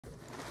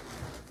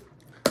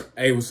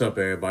Hey, what's up,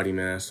 everybody,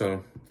 man?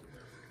 So,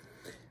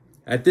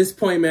 at this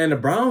point, man, the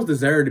Browns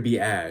deserve to be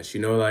ass.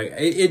 You know, like,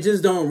 it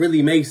just don't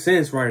really make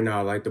sense right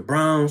now. Like, the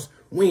Browns,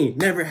 we ain't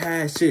never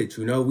had shit,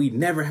 you know? We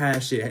never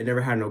had shit. Never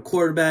had no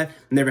quarterback.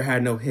 Never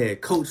had no head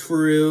coach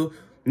for real.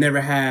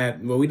 Never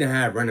had, well, we didn't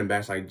have running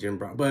backs like Jim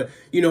Brown. But,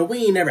 you know,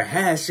 we ain't never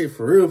had shit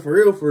for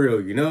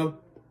real, you know?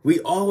 We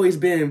always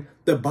been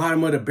the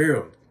bottom of the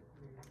barrel.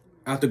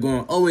 After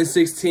going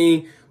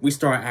 0-16, we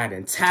start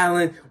adding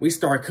talent. We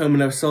start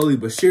coming up slowly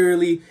but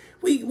surely.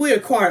 We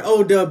acquired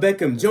Odell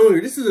Beckham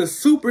Jr. This is a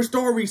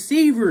superstar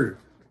receiver.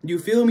 You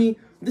feel me?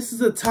 This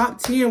is a top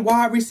 10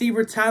 wide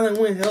receiver talent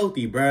when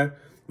healthy, bruh.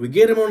 We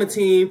get him on the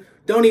team.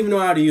 Don't even know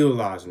how to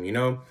utilize him, you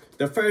know?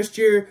 The first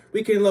year,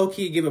 we can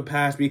low-key give a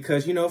pass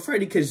because, you know,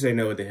 Freddie could just didn't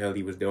know what the hell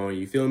he was doing,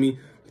 you feel me?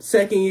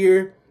 Second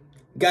year,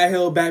 got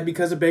held back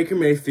because of Baker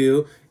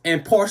Mayfield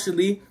and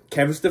partially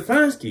Kevin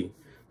Stefanski.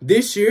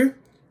 This year,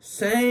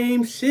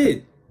 same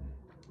shit.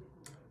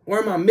 Or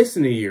am I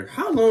missing a year?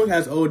 How long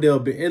has Odell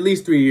been? At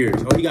least 3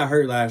 years. Oh, he got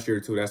hurt last year,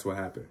 too. That's what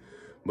happened.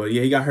 But,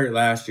 yeah, he got hurt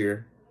last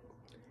year.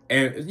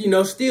 And, you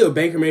know, still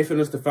Baker Mayfield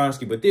and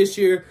Stefanski. But this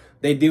year,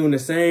 they doing the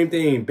same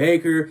thing.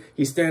 Baker,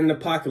 he's standing in the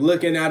pocket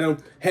looking at him,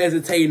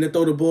 hesitating to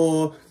throw the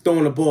ball,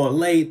 throwing the ball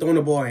late, throwing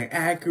the ball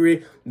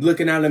inaccurate,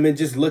 looking at him and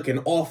just looking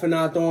off and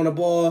not throwing the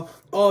ball.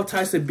 All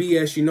types of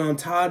BS, you know. I'm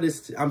tired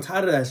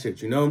of that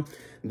shit, you know.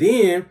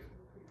 Then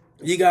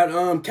you got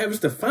Kevin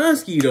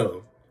Stefanski,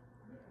 though.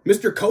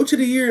 Mr. Coach of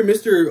the Year,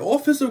 Mr.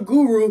 Offensive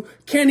Guru,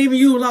 can't even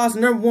utilize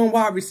 #1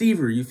 wide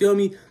receiver. You feel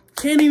me?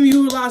 Can't even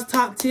utilize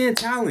top 10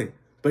 talent.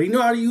 But he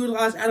know how to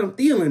utilize Adam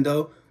Thielen,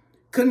 though.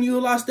 Couldn't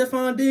utilize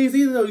Stephon Diggs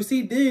either, though. You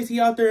see Diggs, he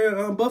out there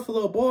in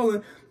Buffalo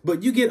balling.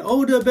 But you get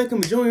Odell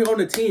Beckham Jr. on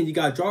the team. You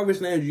got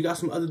Jarvis Landry. You got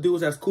some other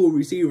dudes that's cool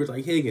receivers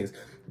like Higgins,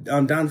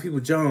 Donovan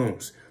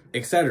Peoples-Jones,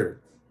 etc.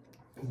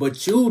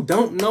 But you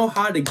don't know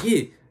how to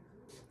get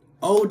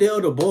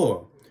Odell the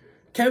ball.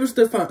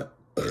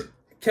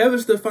 Kevin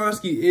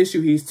Stefanski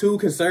issue, he's too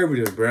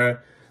conservative, bruh.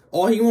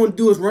 All he want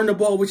to do is run the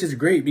ball, which is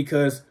great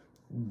because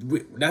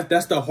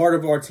that's the heart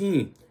of our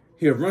team.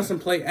 He'll run some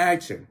play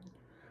action.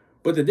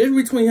 But the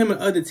difference between him and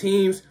other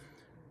teams,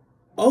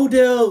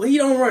 Odell, he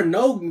don't run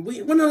no...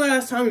 When the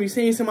last time we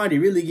seen somebody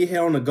really get hit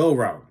on the go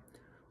route?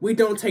 We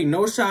don't take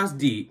no shots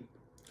deep.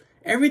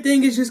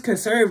 Everything is just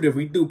conservative.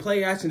 We do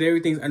play action,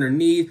 everything's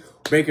underneath.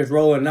 Baker's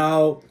rolling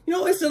out. You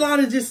know, it's a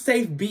lot of just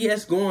safe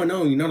BS going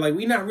on, you know? Like,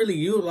 we not really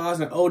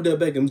utilizing Odell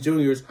Beckham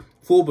Jr.'s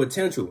full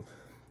potential.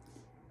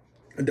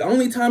 The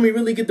only time we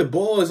really get the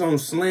ball is on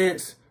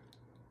slants,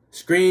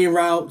 screen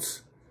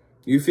routes.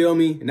 You feel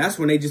me? And that's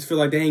when they just feel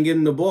like they ain't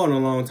getting the ball in a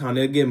long time.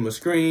 They'll give him a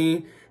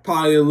screen,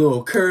 probably a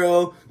little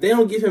curl. They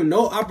don't give him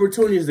no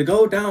opportunities to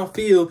go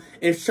downfield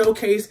and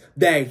showcase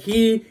that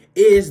he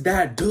is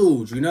that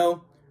dude, you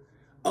know?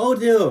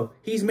 Odell,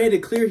 he's made it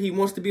clear he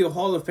wants to be a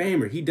Hall of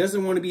Famer. He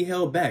doesn't want to be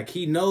held back.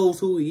 He knows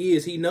who he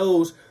is. He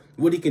knows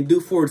what he can do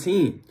for a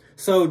team.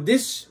 So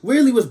this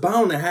really was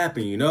bound to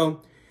happen, you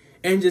know?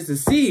 And just to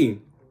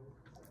see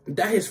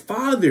that his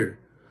father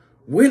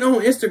went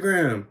on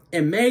Instagram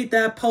and made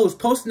that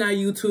posting that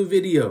YouTube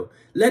video,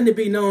 letting it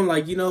be known,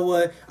 like, you know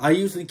what? I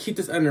usually keep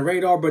this under the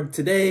radar, but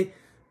today,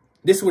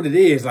 this is what it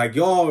is. Like,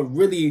 y'all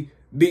really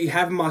be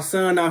having my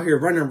son out here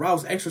running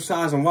routes,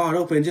 exercising wide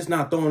open, just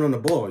not throwing on the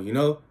ball, you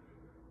know?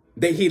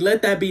 He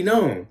let that be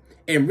known.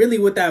 And really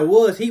what that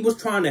was, he was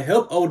trying to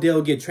help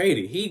Odell get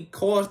traded. He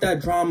caused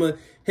that drama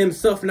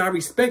himself, and I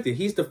respect it.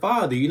 He's the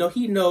father. You know,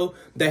 he know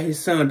that his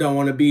son don't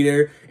want to be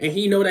there. And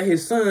he know that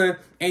his son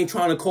ain't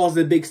trying to cause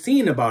a big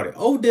scene about it.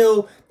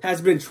 Odell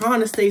has been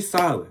trying to stay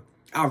solid.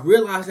 I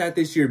realized that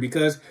this year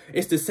because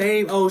it's the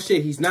same old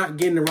shit. He's not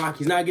getting the rock.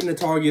 He's not getting the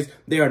targets.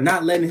 They are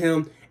not letting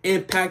him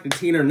impact the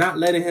team. They're not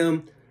letting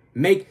him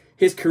make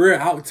his career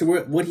out to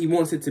what he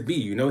wants it to be.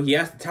 You know, he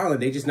has the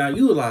talent. They just not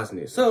utilizing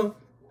it. So,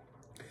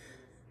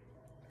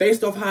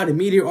 based off how the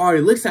media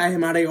already looks at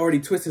him, how they already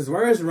twist his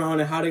words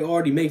around, and how they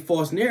already make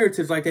false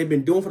narratives like they've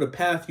been doing for the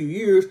past few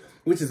years,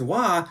 which is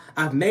why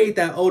I've made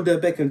that Odell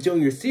Beckham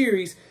Jr.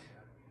 series.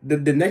 The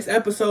next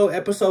episode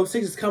 6,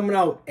 is coming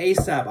out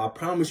ASAP. I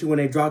promise you, when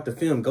they drop the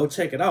film, go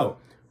check it out.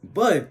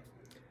 But,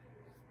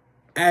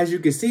 as you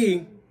can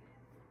see,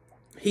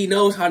 he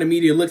knows how the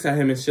media looks at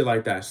him and shit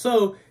like that.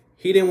 So,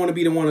 he didn't want to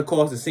be the one to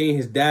cause the scene.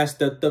 His dad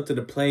stepped up to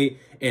the plate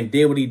and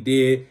did what he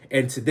did.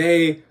 And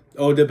today,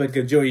 Odell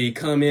Beckham Jr.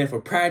 come in for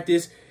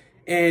practice,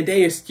 and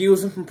they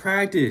excused him from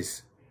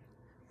practice.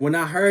 When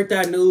I heard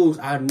that news,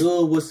 I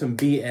knew it was some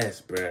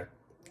BS, bruh.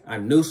 I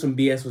knew some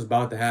BS was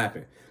about to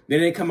happen. Then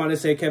they come out and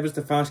say Kevin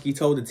Stefanski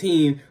told the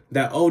team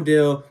that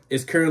Odell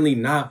is currently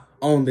not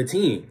on the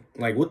team.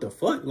 Like, what the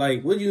fuck?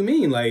 Like, what do you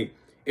mean? Like,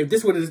 if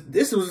this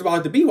was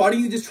about to be, why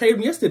didn't you just trade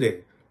him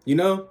yesterday? You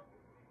know?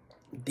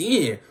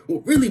 Then,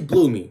 what really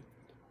blew me,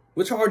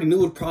 which I already knew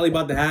was probably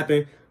about to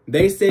happen,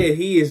 they said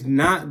he is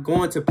not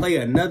going to play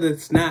another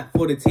snap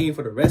for the team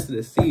for the rest of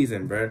the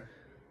season, bruh.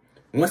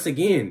 Once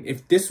again,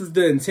 if this was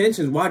the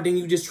intentions, why didn't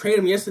you just trade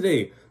him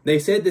yesterday? They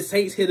said the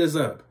Saints hit us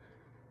up.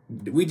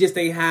 We just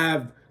ain't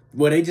have,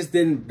 well, they just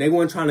didn't, they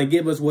weren't trying to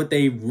give us what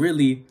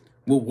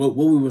what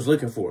we was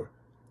looking for.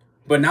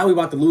 But now we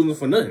about to lose him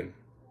for nothing.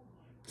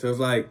 So it's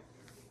like,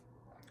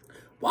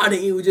 why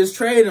didn't you just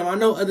trade him? I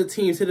know other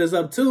teams hit us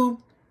up too.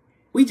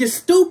 We just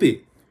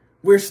stupid.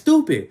 We're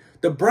stupid.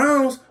 The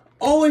Browns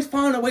always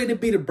find a way to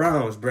be the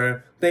Browns,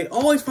 bruh. They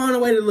always find a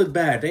way to look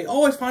bad. They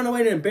always find a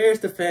way to embarrass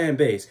the fan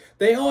base.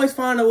 They always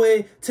find a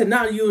way to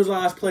not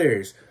utilize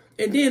players.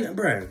 And then,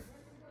 bruh,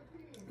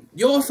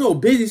 y'all so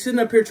busy sitting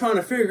up here trying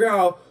to figure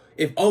out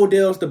if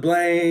Odell's to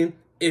blame,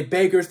 if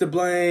Baker's to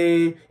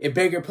blame, if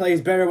Baker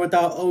plays better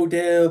without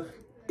Odell.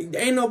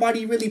 Ain't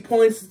nobody really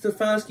points to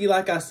Stefanski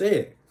like I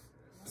said.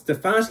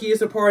 Stefanski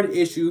is a part of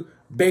the issue.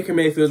 Baker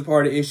Mayfield's a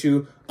part of the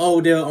issue.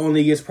 Odell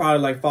only gets probably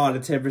like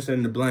 5 to 10%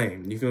 of the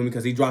blame. You feel me?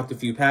 Because he dropped a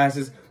few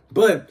passes.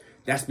 But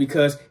that's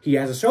because he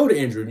has a shoulder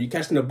injury. When you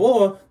catching the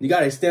ball, you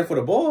got to extend for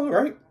the ball,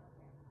 right?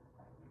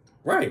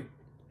 Right.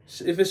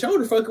 If his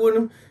shoulder fucking with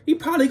him, he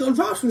probably going to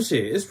drop some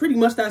shit. It's pretty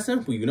much that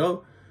simple, you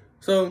know?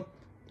 So,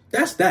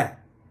 that's that.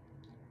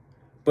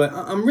 But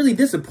I'm really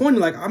disappointed.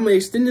 Like, I'm going to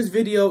extend this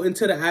video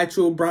into the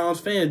actual Browns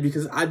fans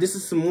because this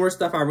is some more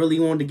stuff I really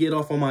wanted to get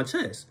off on my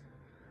chest.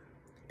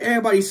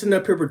 Everybody's sitting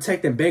up here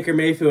protecting Baker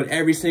Mayfield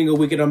every single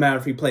week. It don't matter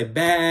if he play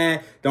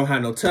bad, don't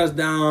have no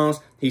touchdowns,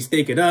 he's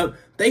stinking up.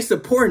 They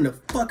supporting the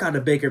fuck out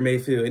of Baker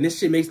Mayfield. And this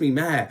shit makes me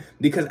mad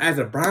because as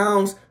a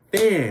Browns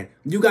fan,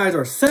 you guys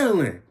are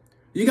settling.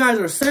 You guys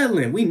are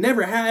settling. We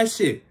never had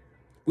shit.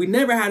 We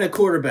never had a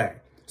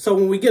quarterback. So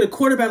when we get a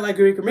quarterback like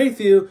Baker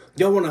Mayfield,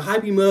 y'all want to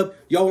hype him up.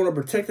 Y'all want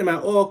to protect him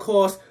at all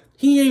costs.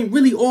 He ain't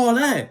really all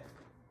that.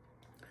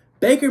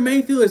 Baker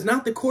Mayfield is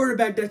not the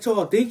quarterback that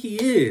y'all think he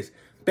is.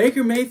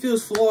 Baker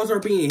Mayfield's flaws are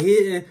being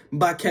hidden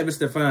by Kevin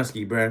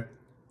Stefanski, bruh.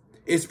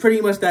 It's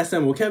pretty much that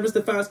simple. Kevin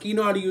Stefanski, you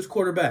know how to use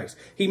quarterbacks.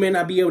 He may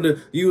not be able to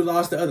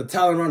utilize the other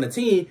talent on the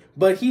team,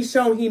 but he's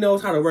shown he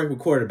knows how to work with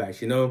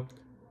quarterbacks, you know?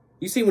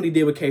 You see what he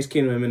did with Case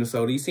Keenum in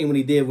Minnesota. You see what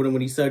he did with him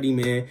when he subbed him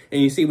in,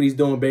 and you see what he's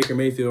doing with Baker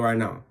Mayfield right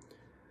now.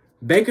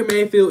 Baker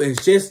Mayfield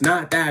is just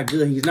not that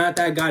good. He's not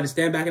that guy to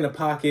stand back in the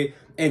pocket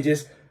and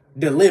just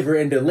deliver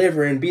and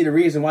be the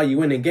reason why you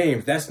win the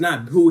games. That's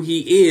not who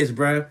he is,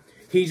 bruh.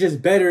 He's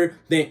just better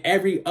than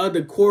every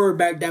other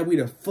quarterback that we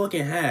done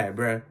fucking had,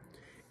 bruh.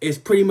 It's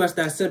pretty much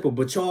that simple.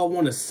 But y'all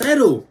want to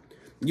settle.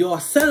 Y'all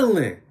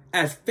settling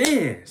as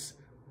fans.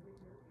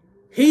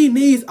 He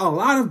needs a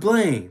lot of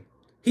blame.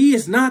 He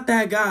is not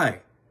that guy.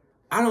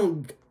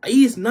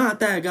 He's not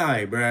that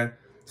guy, bruh.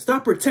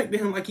 Stop protecting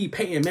him like he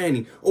Peyton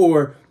Manning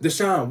or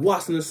Deshaun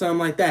Watson or something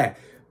like that.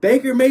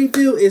 Baker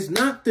Mayfield is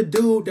not the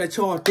dude that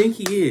y'all think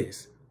he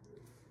is.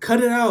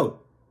 Cut it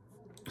out.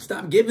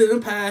 Stop giving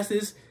him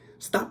passes.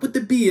 Stop with the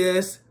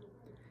BS.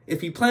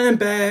 If he playing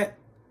bad,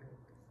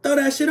 throw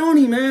that shit on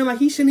him, man. Like,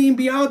 he shouldn't even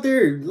be out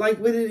there. Like,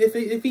 with it,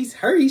 if he's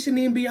hurt, he shouldn't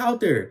even be out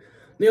there.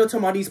 They're talking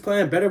about he's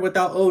playing better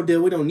without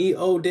Odell. We don't need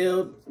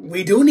Odell.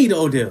 We do need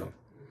Odell.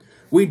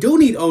 We do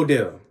need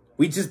Odell.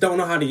 We just don't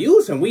know how to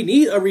use him. We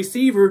need a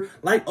receiver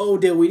like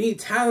Odell. We need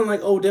talent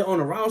like Odell on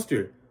the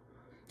roster.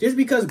 Just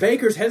because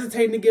Baker's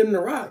hesitating to give him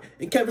the rock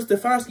and Kevin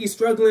Stefanski is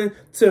struggling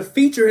to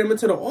feature him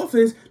into the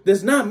offense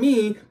does not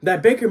mean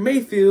that Baker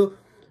Mayfield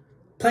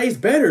plays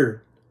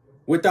better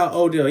without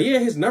Odell. Yeah,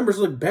 his numbers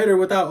look better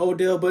without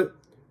Odell, but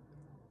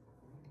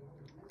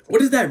what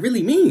does that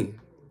really mean?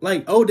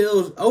 Like,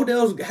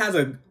 Odell's has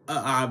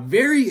a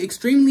very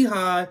extremely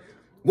high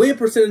win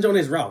percentage on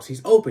his routes.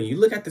 He's open. You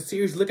look at the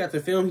series, look at the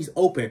film, he's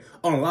open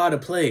on a lot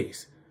of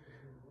plays.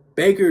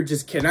 Baker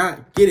just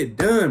cannot get it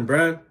done,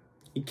 bruh.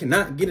 He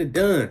cannot get it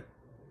done.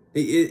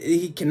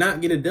 He cannot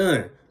get it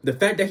done. The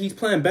fact that he's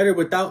playing better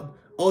without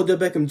Odell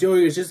Beckham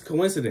Jr. is just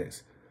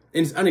coincidence.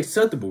 And it's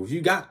unacceptable. If you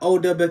got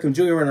Odell Beckham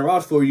Jr. running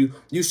routes for you,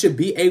 you should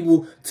be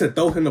able to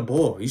throw him the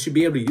ball. You should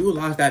be able to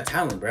utilize that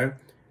talent, bruh.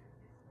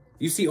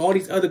 You see all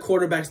these other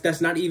quarterbacks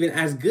that's not even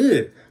as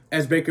good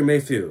as Baker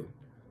Mayfield.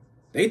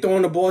 They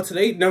throwing the ball to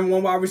their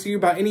 #1 wide receiver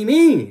by any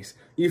means.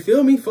 You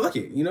feel me? Fuck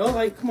it. You know,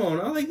 like, come on.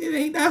 I'm like, it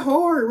ain't that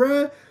hard,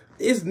 bruh.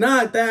 It's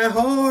not that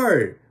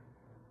hard.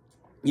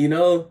 You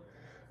know?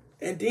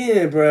 And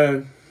then,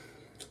 bruh,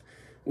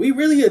 we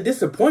really a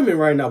disappointment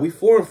right now. We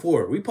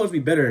 4-4. We supposed to be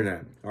better than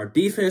that. Our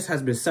defense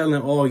has been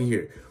settling all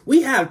year.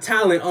 We have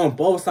talent on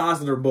both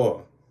sides of the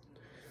ball.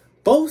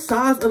 Both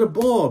sides of the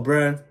ball,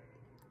 bruh.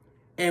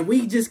 And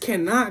we just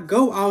cannot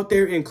go out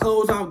there and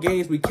close out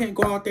games. We can't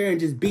go out there and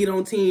just beat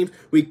on teams.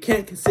 We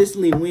can't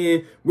consistently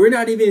win. We're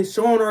not even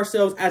showing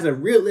ourselves as a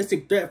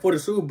realistic threat for the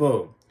Super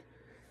Bowl.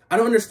 I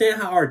don't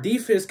understand how our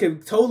defense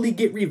can totally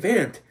get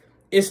revamped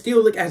and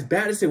still look as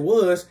bad as it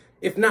was,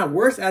 if not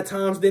worse at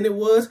times than it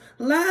was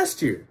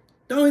last year.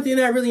 The only thing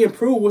that really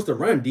improved was the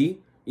run D.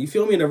 You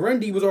feel me? And the run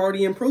D was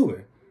already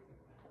improving.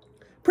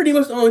 Pretty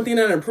much the only thing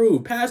that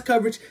improved. Pass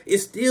coverage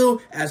is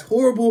still as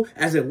horrible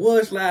as it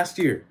was last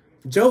year.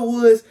 Joe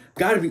Woods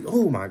gotta be,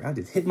 oh my God, I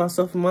just hit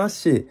myself in my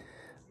shit.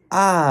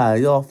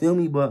 Y'all feel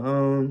me? But,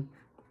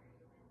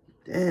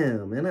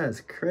 damn, man,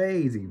 that's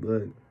crazy.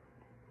 But,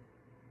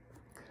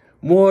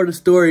 more of the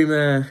story,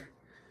 man.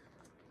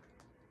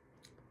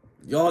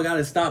 Y'all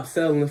gotta stop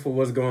settling for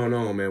what's going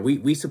on, man.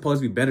 We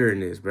supposed to be better than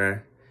this,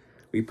 bruh.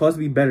 We supposed to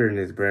be better than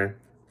this, bruh.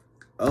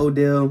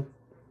 Odell,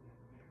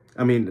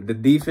 I mean, the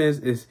defense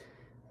is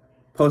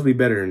supposed to be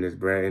better than this,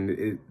 bro.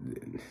 And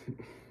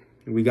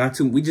we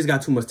just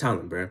got too much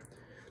talent, bro.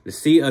 To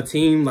see a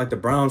team like the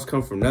Browns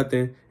come from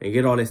nothing and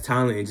get all this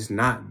talent and just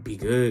not be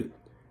good,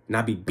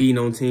 not be beating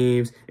on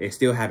teams and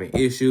still having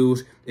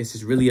issues, it's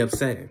just really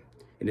upsetting.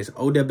 And this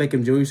Odell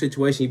Beckham Jr.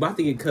 situation, he about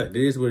to get cut.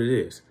 It is what it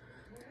is.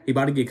 He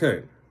about to get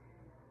cut.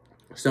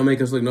 It's don't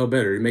make us look no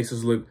better. It makes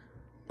us look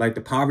like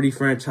the poverty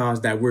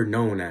franchise that we're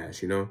known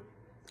as, you know?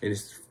 And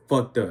it's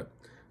fucked up.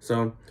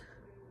 So,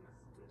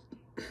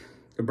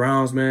 the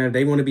Browns, man,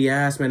 they want to be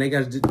ass, man. They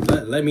got to just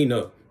let me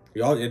know.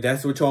 Y'all, if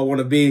that's what y'all want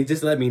to be,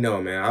 just let me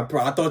know, man.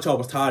 I thought y'all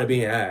was tired of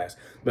being ass.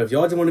 But if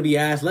y'all just want to be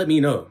ass, let me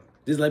know.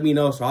 Just let me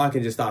know so I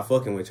can just stop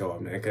fucking with y'all,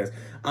 man. Because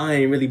I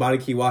ain't really about to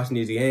keep watching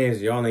these games.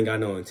 Y'all ain't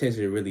got no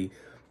intention of really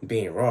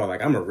being raw.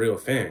 Like, I'm a real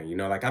fan, you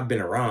know? Like, I've been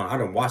around. I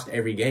done watched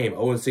every game,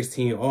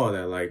 0-16, all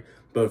that. Like,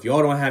 but if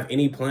y'all don't have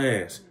any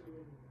plans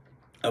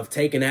of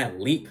taking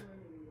that leap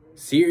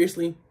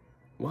seriously,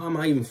 why am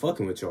I even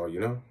fucking with y'all, you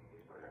know?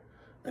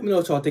 Let me know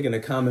what y'all think in the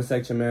comment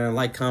section, man.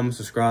 Like, comment,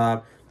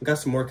 subscribe. We got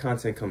some more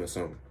content coming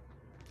soon.